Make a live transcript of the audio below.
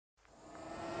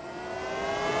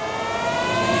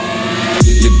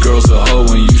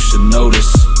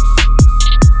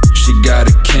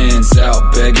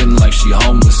she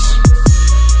homeless.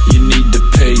 You need to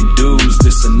pay dues,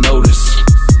 this a notice.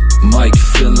 Mike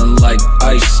feeling like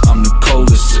ice, I'm the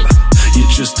coldest.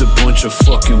 You're just a bunch of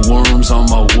fucking worms on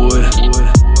my wood,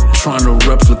 trying to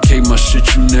replicate my shit,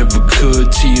 you never could.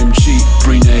 TMG,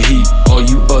 bring that heat. All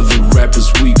you other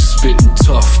rappers weak, spitting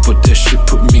tough, but that shit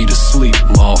put me to sleep,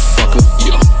 motherfucker.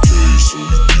 Yeah. So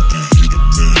we think that he the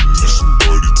man. Let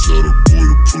somebody tell the boy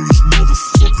to put his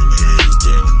motherfucking hands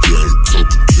down. Got a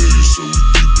couple K's, so we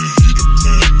think that he the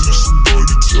man. Let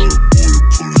somebody tell the boy to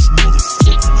put his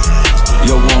motherfucking hands down.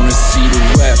 Y'all wanna see the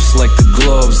raps like the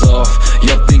gloves off.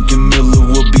 Y'all thinking Miller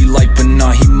will be like, but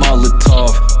nah, he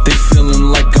Molotov. They feeling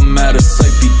like I'm out of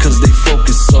sight because they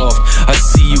focus off. I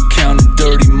see you counting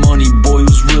dirty money, boy,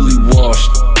 who's really washed.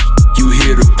 You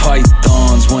hear the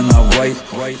pythons when I write.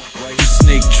 You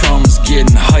snake charmers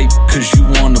getting hype cause you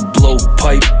wanna blow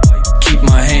pipe. Keep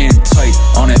my hand tight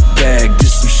on that bag,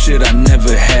 this some shit I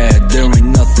never had.